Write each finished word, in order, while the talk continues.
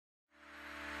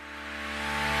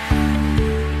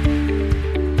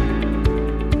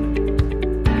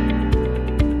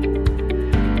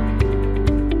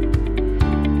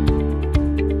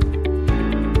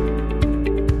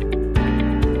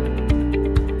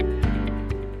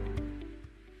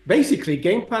Basically,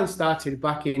 Gameplan started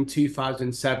back in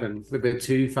 2007 with the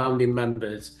two founding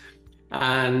members.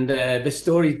 And the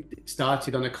story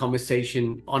started on a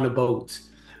conversation on a boat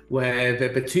where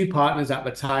the two partners at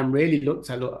the time really looked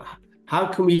at, look, how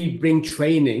can we bring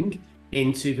training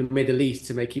into the Middle East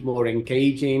to make it more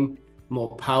engaging,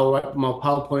 more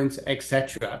PowerPoints,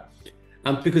 etc.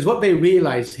 And because what they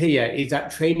realized here is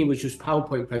that training was just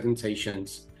PowerPoint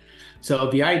presentations.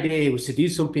 So the idea was to do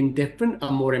something different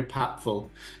and more impactful.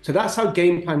 So that's how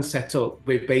Gameplan set up,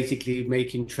 with basically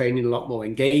making training a lot more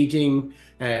engaging,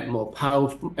 more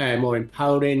powerful, more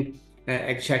empowering,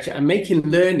 etc., and making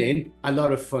learning a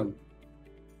lot of fun.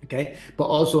 Okay, but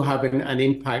also having an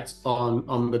impact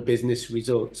on the business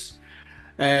results.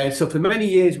 So for many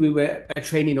years we were a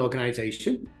training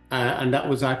organization, and that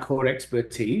was our core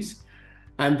expertise.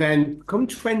 And then come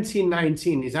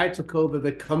 2019, as I took over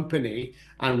the company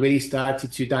and really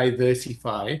started to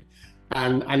diversify,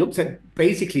 and I looked at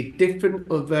basically different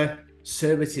other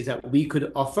services that we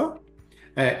could offer,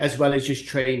 as well as just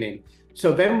training.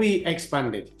 So then we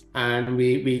expanded and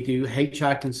we do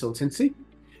HR consultancy.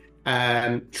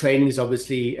 Training is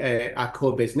obviously our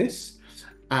core business.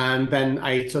 And then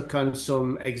I took on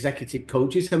some executive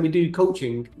coaches, and we do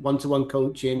coaching, one-to-one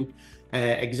coaching,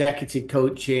 executive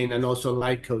coaching, and also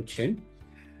life coaching.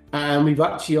 And we've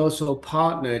actually also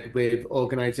partnered with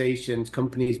organizations,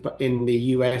 companies in the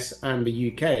US and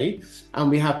the UK. And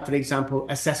we have, for example,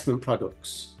 assessment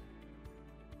products,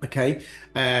 okay,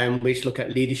 which look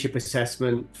at leadership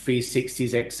assessment,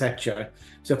 360s, etc.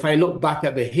 So if I look back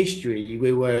at the history,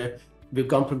 we've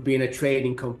gone from being a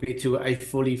training company to a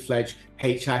fully fledged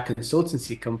HR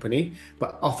consultancy company,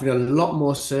 but offering a lot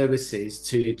more services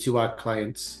to our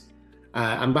clients.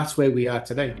 And that's where we are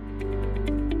today.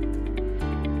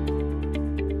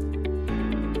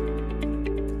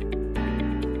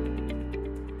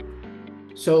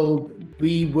 So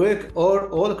we work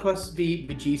all across the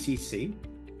GCC,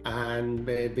 and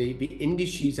the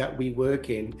industries that we work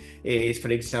in is, for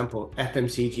example,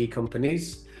 FMCG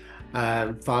companies,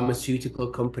 pharmaceutical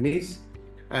companies.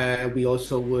 We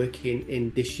also work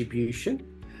in distribution.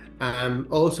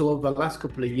 Also, over the last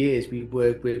couple of years, we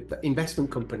work with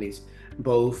investment companies,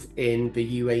 both in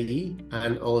the UAE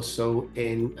and also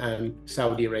in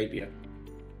Saudi Arabia.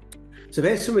 So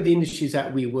there's some of the industries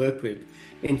that we work with.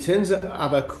 In terms of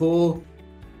our core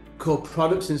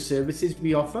products and services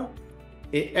we offer,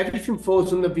 everything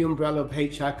falls under the umbrella of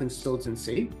HR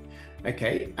consultancy,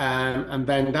 okay? And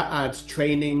then that adds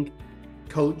training,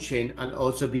 coaching, and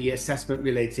also the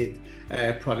assessment-related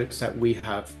products that we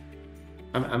have.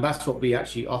 And that's what we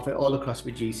actually offer all across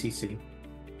the GCC.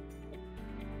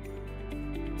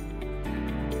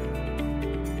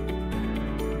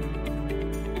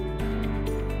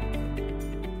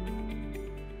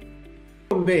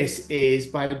 This is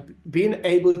by being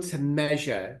able to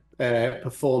measure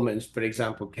performance, for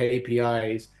example,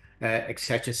 KPIs,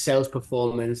 etc., sales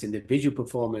performance, individual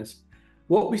performance.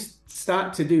 What we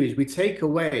start to do is we take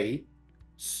away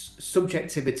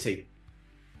subjectivity,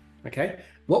 okay?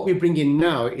 What we bring in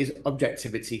now is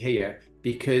objectivity here,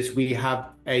 because we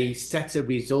have a set of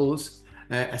results,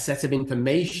 a set of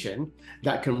information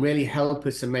that can really help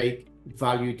us to make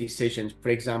value decisions. For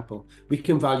example, we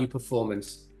can value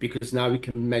performance because now we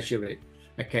can measure it,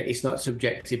 okay? It's not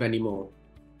subjective anymore,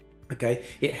 okay?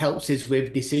 It helps us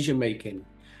with decision making,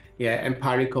 yeah,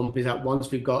 empowering companies that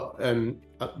once we've got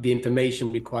the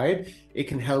information required, it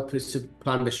can help us to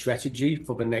plan the strategy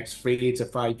for the next 3 to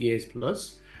 5 years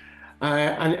plus.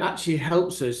 And it actually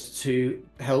helps us to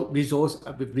help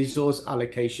with resource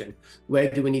allocation. Where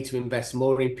do we need to invest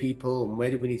more in people, and where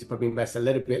do we need to probably invest a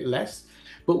little bit less?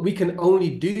 But we can only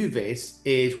do this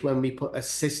is when we put a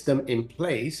system in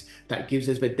place that gives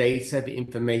us the data, the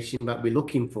information that we're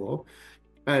looking for.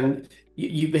 And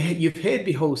you've heard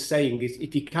the whole saying is,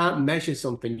 if you can't measure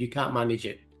something, you can't manage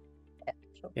it.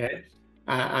 Yeah, sure.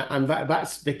 And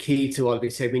that's the key to all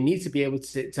this. So we need to be able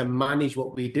to manage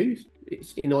what we do.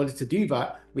 In order to do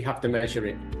that, we have to measure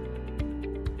it.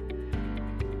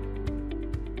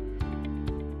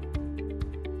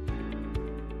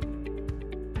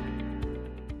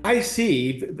 I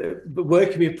see the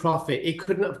working with profit, it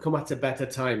couldn't have come at a better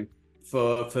time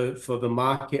for the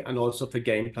market and also for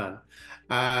Gameplan.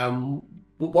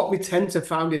 What we tend to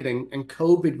find it in, and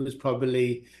COVID was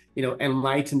probably,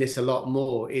 enlightened this a lot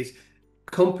more, is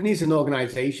companies and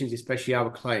organizations, especially our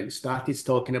clients, started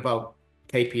talking about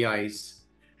KPIs,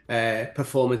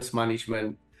 performance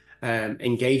management,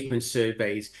 engagement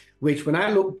surveys, which when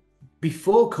I look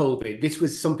before COVID, this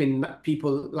was something that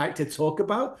people like to talk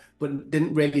about, but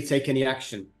didn't really take any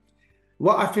action.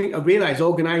 what I think I realize,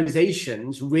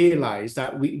 organizations realize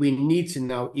that we need to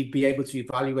now be able to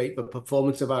evaluate the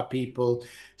performance of our people,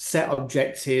 set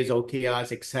objectives,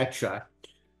 OKRs, etc.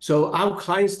 So our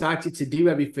clients started to do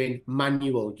everything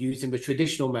manual using the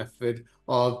traditional method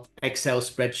of Excel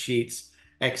spreadsheets,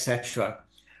 etc.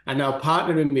 And now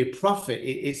partnering with Profit,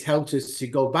 it's helped us to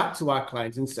go back to our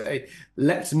clients and say,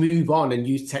 let's move on and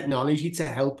use technology to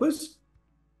help us.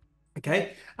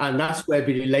 Okay. And that's where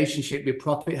the relationship with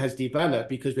Profit has developed,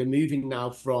 because we're moving now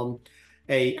from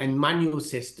a manual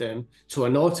system to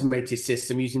an automated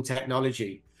system using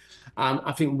technology.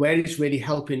 I think where it's really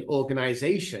helping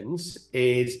organizations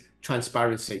is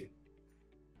transparency.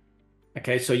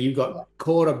 Okay, so you've got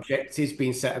core objectives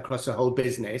being set across the whole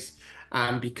business.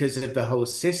 And because of the whole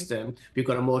system, we've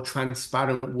got a more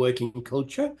transparent working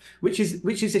culture, which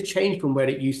is a change from where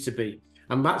it used to be.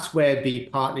 And that's where the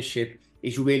partnership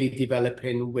is really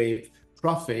developing with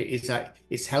Profit, is that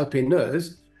it's helping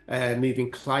us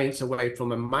moving clients away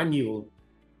from a manual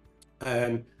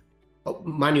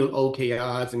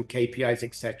OKRs and KPIs,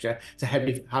 etc., to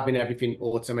having everything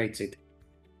automated.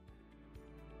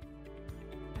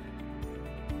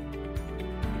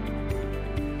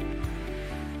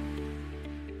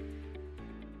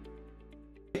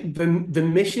 The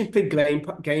mission for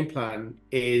Gameplan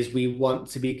is we want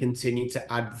to be continuing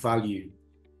to add value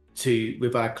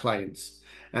with our clients.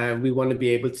 We want to be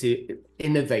able to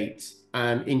innovate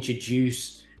and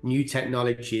introduce new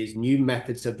technologies, new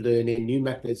methods of learning, new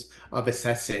methods of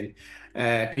assessing,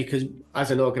 because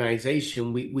as an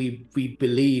organization, we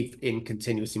believe in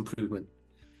continuous improvement.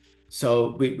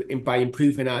 So by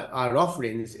improving our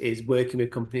offerings, is working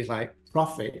with companies like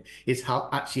Profit, is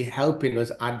actually helping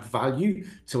us add value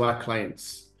to our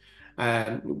clients,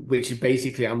 which is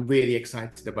basically I'm really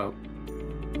excited about.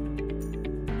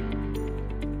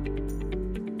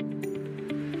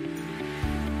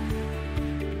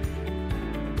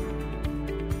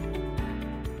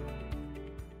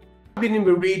 I've been in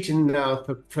the region now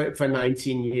for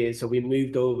 19 years, so we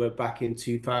moved over back in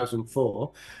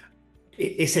 2004.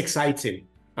 It's exciting,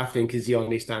 I think, is the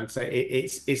honest answer.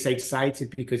 It's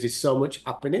exciting because there's so much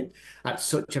happening at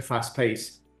such a fast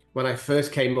pace. When I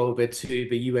first came over to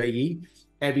the UAE,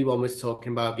 everyone was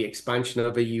talking about the expansion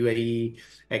of the UAE,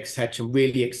 etc.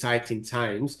 Really exciting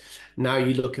times. Now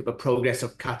you look at the progress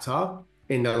of Qatar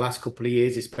in the last couple of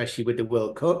years, especially with the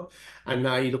World Cup. And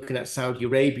now you're looking at Saudi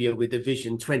Arabia with the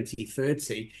Vision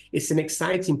 2030. It's an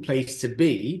exciting place to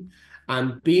be.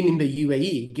 And being in the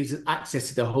UAE gives us access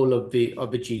to the whole of the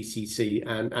GCC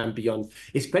and beyond.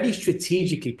 It's very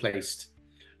strategically placed,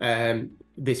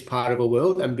 this part of the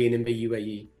world, and being in the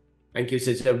UAE, and gives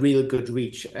us a real good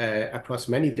reach across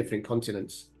many different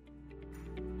continents.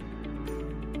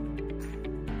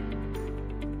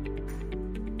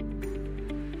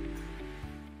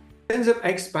 In terms of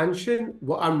expansion,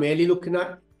 what I'm really looking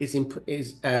at is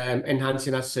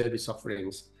enhancing our service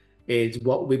offerings, is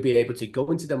what we'll be able to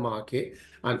go into the market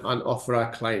and offer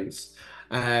our clients.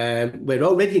 We're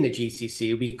already in the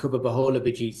GCC. We cover the whole of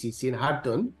the GCC and have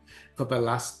done for the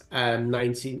last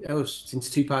since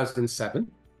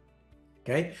 2007.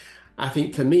 Okay, I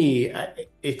think for me,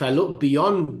 if I look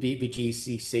beyond the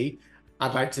GCC,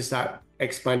 I'd like to start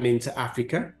expanding to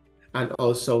Africa and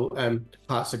also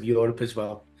parts of Europe as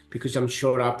well, because I'm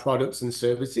sure our products and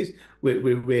services will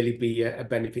really be a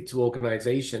benefit to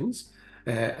organizations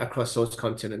across those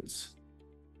continents.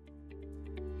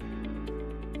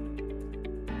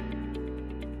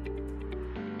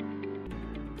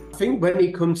 I think when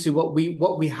it comes to what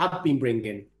we have been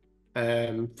bringing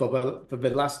for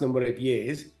the last number of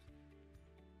years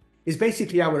is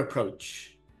basically our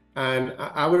approach. And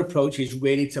our approach is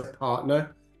really to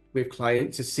partner with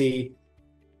clients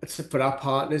for our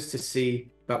partners to see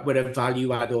that we're a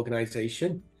value-add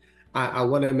organization. I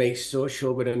want to make sure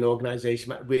we're an organization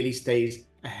that really stays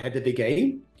ahead of the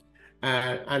game.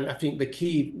 And I think the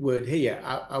key word here,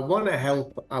 I want to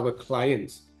help our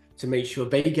clients to make sure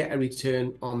they get a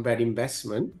return on their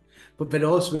investment, but they're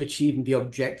also achieving the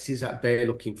objectives that they're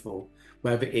looking for,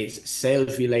 whether it's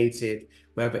sales related,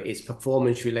 whether it's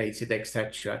performance related,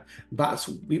 etc.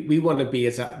 We want to be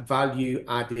as a value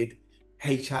added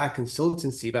HR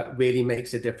consultancy that really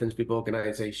makes a difference with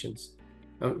organizations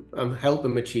and help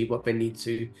them achieve what they need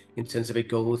to in terms of their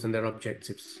goals and their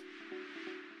objectives.